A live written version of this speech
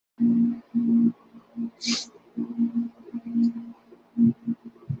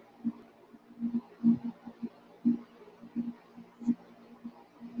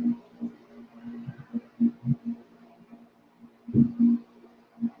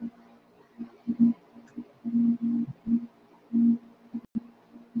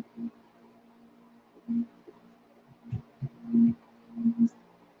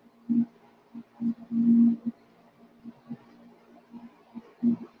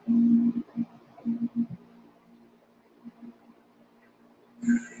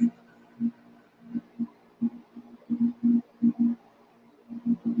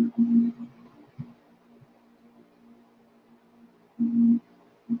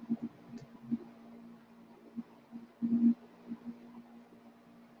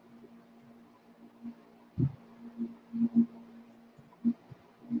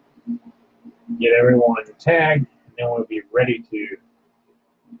Get everyone tagged, and then we'll be ready to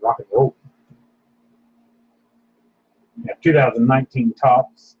rock and roll. We have 2019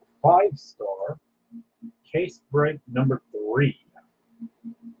 Topps 5-star case break number 3.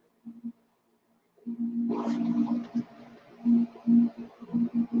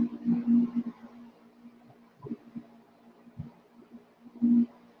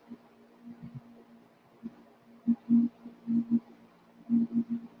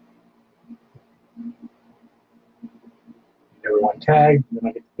 Everyone tagged, then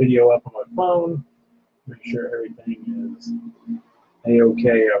I get the video up on my phone, make sure everything is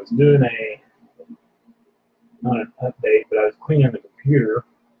a-okay. I was doing not an update, but I was cleaning the computer.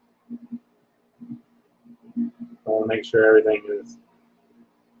 I want to make sure everything is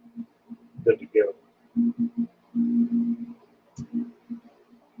good to go.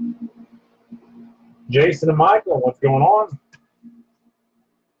 Jason and Michael, what's going on?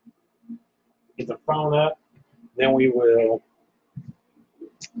 Get the phone up, then we will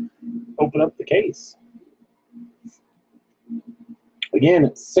open up the case. Again,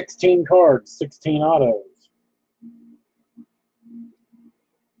 it's 16 cards, 16 autos.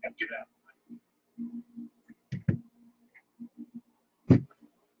 Do that.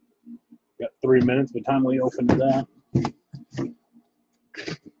 Got 3 minutes by the time we open that.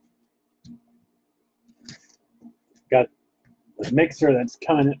 Got the mixer that's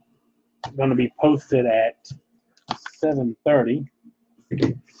going to be posted at 7:30.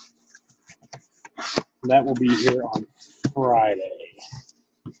 That will be here on Friday.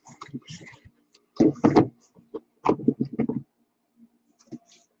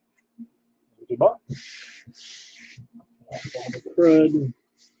 Crud.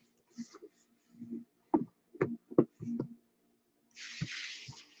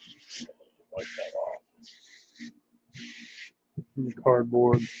 Wipe that off. The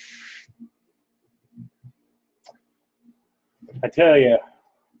cardboard. I tell you,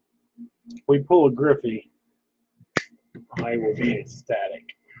 if we pull a Griffey, I will be ecstatic.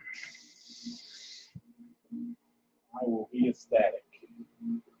 I will be ecstatic.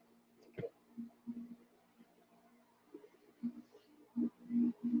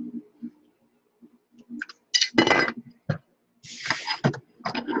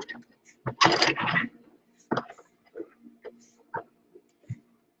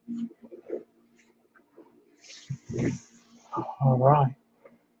 All right.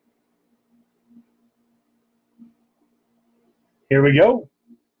 Here we go.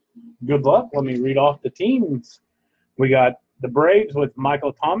 Good luck. Let me read off the teams. We got the Braves with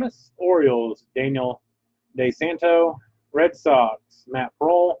Michael Thomas, Orioles, Daniel DeSanto, Red Sox, Matt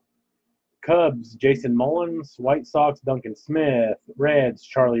Prohl, Cubs, Jason Mullins, White Sox, Duncan Smith, Reds,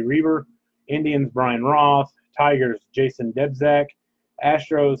 Charlie Reber, Indians, Brian Roth, Tigers, Jason Debzak,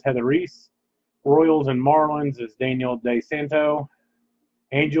 Astros, Heather Reese, Royals and Marlins is Daniel DeSanto,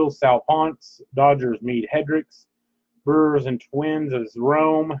 Angels, Sal Ponce, Dodgers, Meade Hendricks, Brewers and Twins is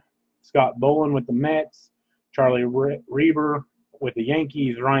Rome, Scott Boland with the Mets, Charlie Reber with the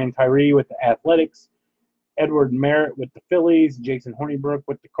Yankees, Ryan Tyree with the Athletics, Edward Merritt with the Phillies, Jason Hornibrook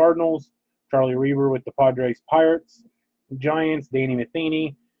with the Cardinals, Charlie Reber with the Padres Pirates, Giants, Danny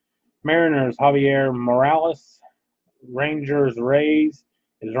Matheny, Mariners, Javier Morales, Rangers, Rays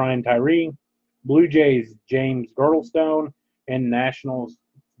is Ryan Tyree, Blue Jays, James Girdlestone, and Nationals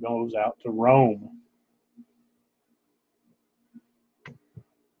goes out to Rome.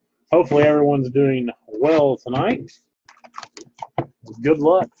 Hopefully everyone's doing well tonight. Good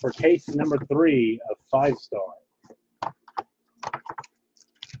luck for case number 3 of 5-star.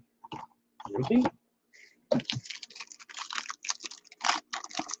 Empty.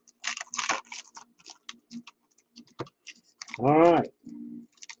 All right.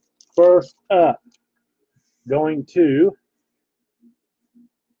 First up, going to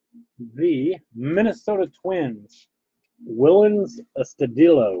the Minnesota Twins, Willens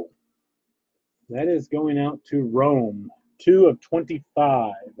Astudillo. That is going out to Rome. 2 of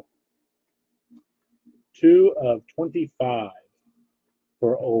 25. 2 of 25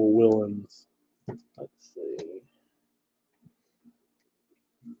 for old Willens. Let's see.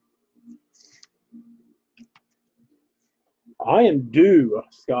 I am due,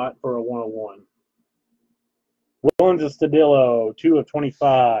 Scott, for a 101. Willens Astudillo, 2 of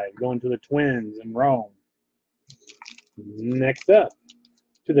 25, going to the Twins in Rome. Next up,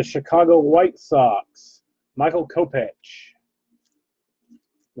 to the Chicago White Sox, Michael Kopech.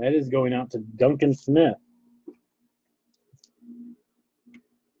 That is going out to Duncan Smith.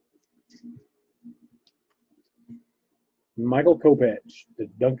 Michael Kopech to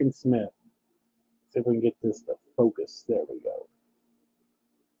Duncan Smith. See if we can get this to focus. There we go.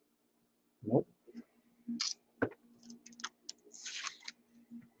 Nope.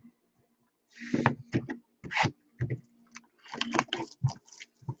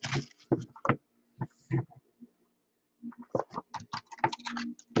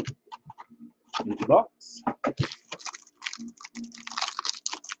 Empty box.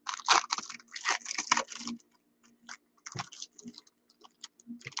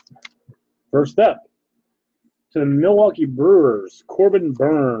 First up, to the Milwaukee Brewers, Corbin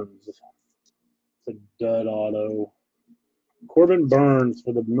Burns. It's a dud auto. Corbin Burns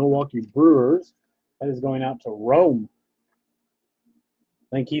for the Milwaukee Brewers. That is going out to Rome.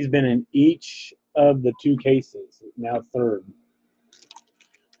 I think he's been in each of the 2 cases. Now third.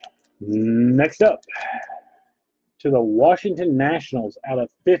 Next up, to the Washington Nationals out of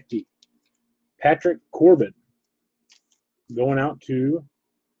 50, Patrick Corbin. Going out to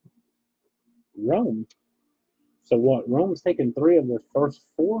Rome. So what? Rome's taken 3 of their first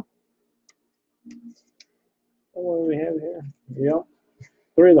 4? What do we have here? Yep.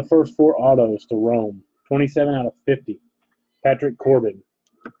 3 of the first 4 autos to Rome. 27 out of 50. Patrick Corbin.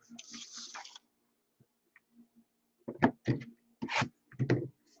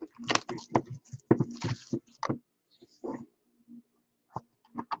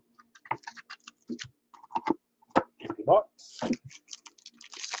 Box.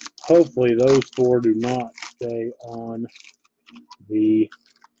 Hopefully those 4 do not stay on the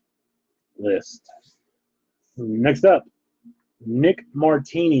list. Next up, Nick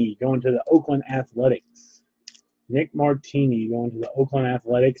Martini going to the Oakland Athletics. Nick Martini going to the Oakland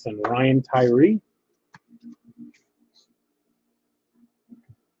Athletics and Ryan Tyree.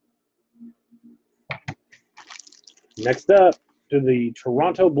 Next up, to the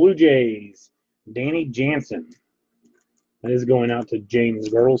Toronto Blue Jays, Danny Jansen. That is going out to James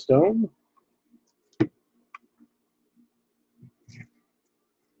Girdlestone.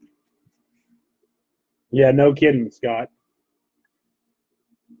 Yeah, no kidding, Scott.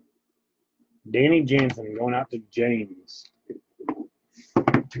 Danny Jansen going out to James.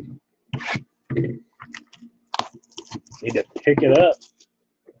 Need to pick it up.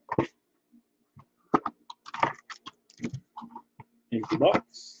 Empty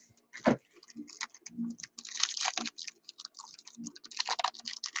box.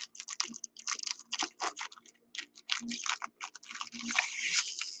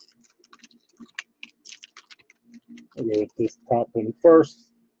 I'll go with this top one first.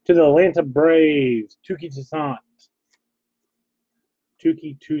 To the Atlanta Braves, Touki Toussaint.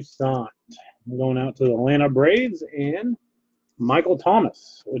 Touki Toussaint. I'm going out to the Atlanta Braves and Michael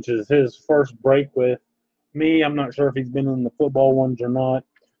Thomas, which is his first break with me. I'm not sure if he's been in the football ones or not.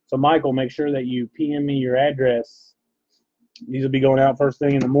 So, Michael, make sure that you PM me your address. These will be going out first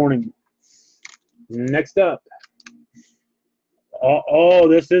thing in the morning. Next up. Oh,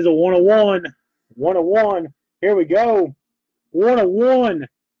 this is a 101. 101. Here we go. 101.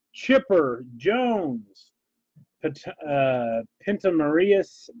 Chipper Jones.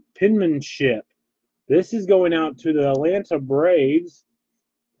 Pentamarius penmanship. This is going out to the Atlanta Braves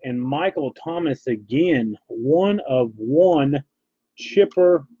and Michael Thomas again. 1 of 1.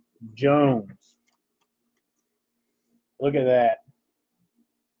 Chipper Jones. Look at that.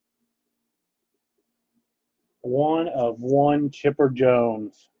 1 of 1 Chipper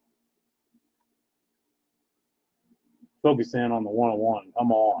Jones. Focus in on the 101.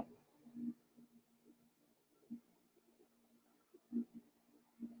 Come on.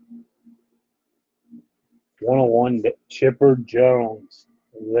 #101 Chipper Jones.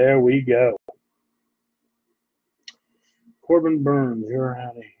 There we go. Corbin Burns, you're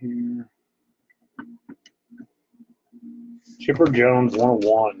out of here. Chipper Jones,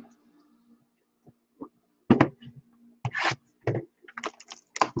 101.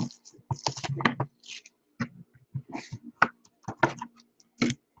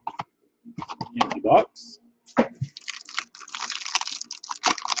 Empty box.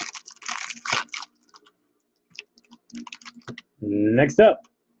 Next up,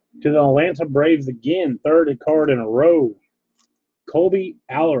 to the Atlanta Braves again, third card in a row. Kolby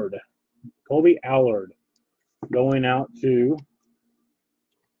Allard. Kolby Allard going out to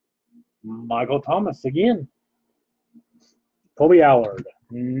Michael Thomas again. Kolby Allard.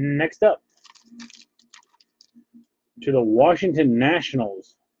 Next up, to the Washington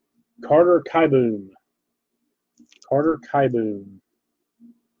Nationals, Carter Kieboom. Carter Kieboom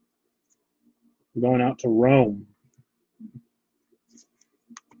going out to Rome.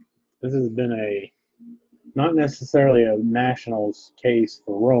 This has been a, not necessarily a Nationals case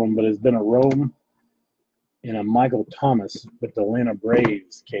for Rome, but it's been a Rome and a Michael Thomas with the Atlanta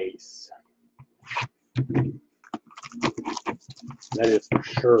Braves case. That is for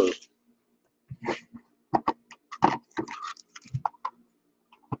sure.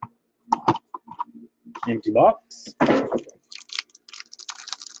 Empty box.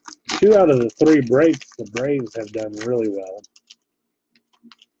 2 out of the 3 breaks, the Braves have done really well.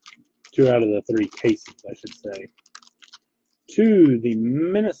 2 out of the 3 cases, I should say. To the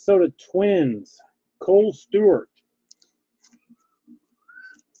Minnesota Twins, Cole Stewart.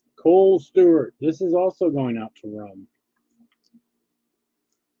 Cole Stewart. This is also going out to Rome.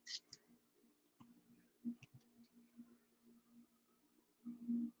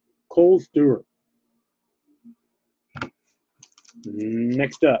 Cole Stewart.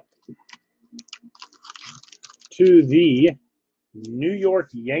 Next up, to the New York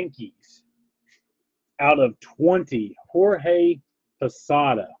Yankees, out of 20, Jorge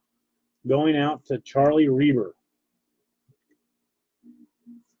Posada, going out to Charlie Reber.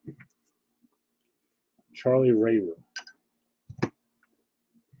 Charlie Reber.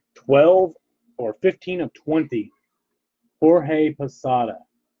 12 or 15 of 20, Jorge Posada.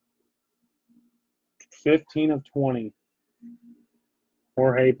 15 of 20,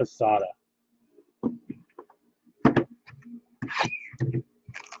 Jorge Posada.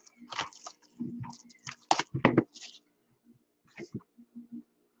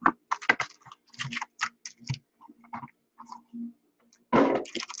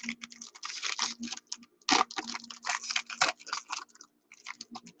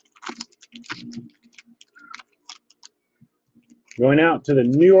 Going out to the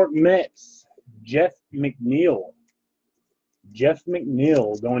New York Mets, Jeff McNeil. Jeff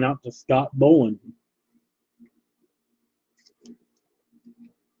McNeil going out to Scott Boland.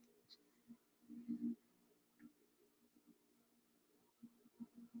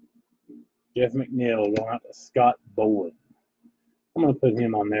 Jeff McNeil going out to Scott Boland. I'm going to put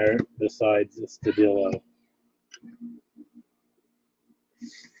him on there besides Stadillo.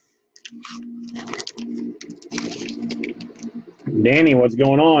 Danny, what's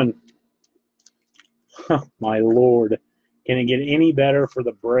going on? My Lord. Can it get any better for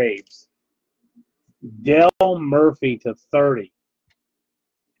the Braves? Dale Murphy to 30.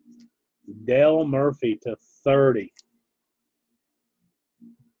 Dale Murphy to 30.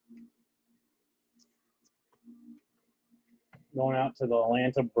 Going out to the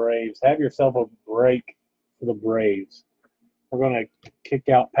Atlanta Braves. Have yourself a break for the Braves. We're going to kick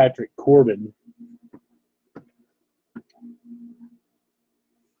out Patrick Corbin.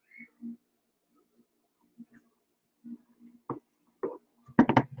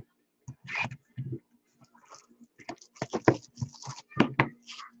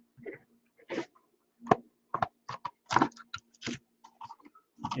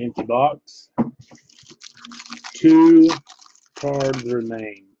 Empty box. 2 cards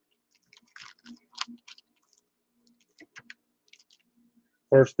remain.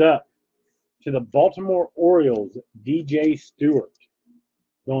 First up, to the Baltimore Orioles, DJ Stewart.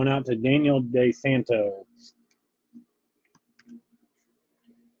 Going out to Daniel DeSanto.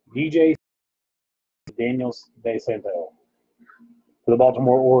 DJ Daniel DeSanto for the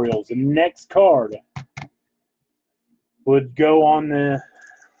Baltimore Orioles. The next card would go on the,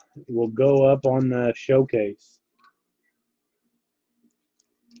 will go up on the showcase.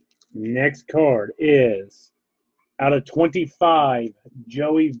 Next card is out of 25,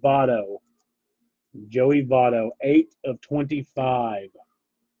 Joey Votto. Joey Votto, 8 of 25.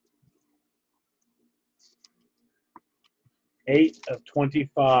 8 of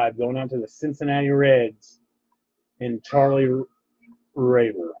 25 going on to the Cincinnati Reds and Charlie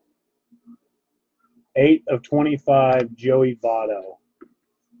Reber. 8 of 25, Joey Votto.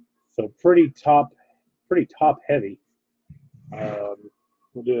 So pretty top heavy.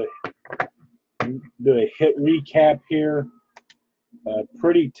 We'll do a hit recap here.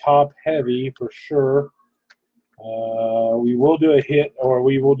 Pretty top heavy for sure. We will do a hit, or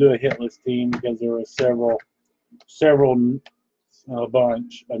we will do a hitless team because there are a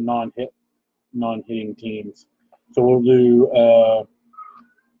bunch of non-hitting teams. So we'll do.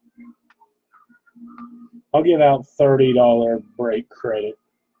 I'll give out $30 break credit.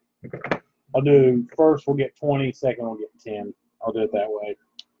 I'll do first. We'll get 20. Second, we'll get 10. I'll do it that way.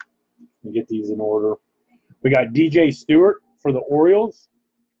 And get these in order. We got DJ Stewart for the Orioles.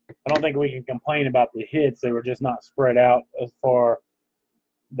 I don't think we can complain about the hits. They were just not spread out as far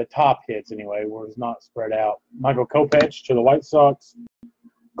the top hits anyway. Were not spread out. Michael Kopech to the White Sox.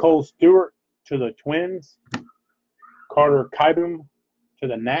 Cole Stewart to the Twins. Carter Kieboom to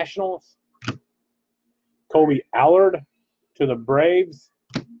the Nationals. Colby Allard to the Braves.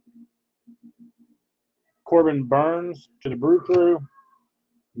 Corbin Burns to the Brew Crew.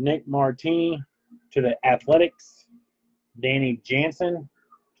 Nick Martini to the Athletics. Danny Jansen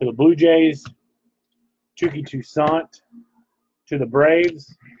to the Blue Jays. Touki Toussaint to the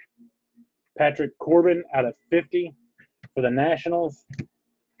Braves. Patrick Corbin out of 50 for the Nationals.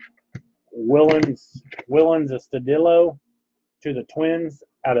 Willens Estudillo to the Twins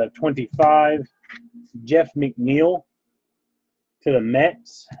out of 25. Jeff McNeil to the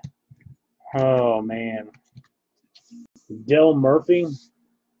Mets. Oh, man. Del Murphy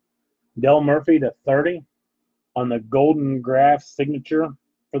to 30 on the Golden Graph signature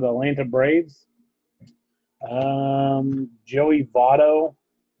for the Atlanta Braves. Joey Votto,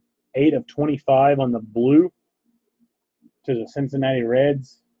 8 of 25 on the blue to the Cincinnati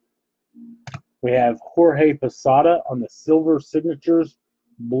Reds. We have Jorge Posada on the silver signatures,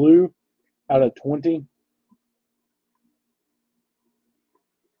 blue out of 20.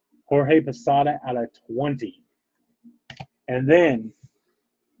 Jorge Posada out of 20. And then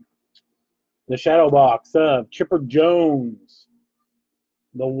the shadow box of Chipper Jones,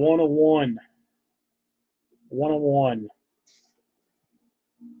 the 101. 101.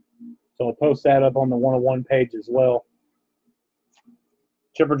 So I'll post that up on the 101 page as well.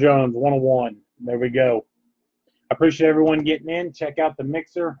 Chipper Jones, 101. There we go. I appreciate everyone getting in. Check out the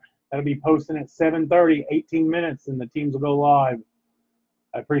mixer. That'll be posting at 7:30, 18 minutes, and the teams will go live.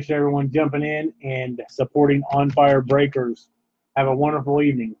 I appreciate everyone jumping in and supporting On Fire Breakers. Have a wonderful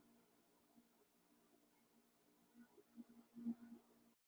evening.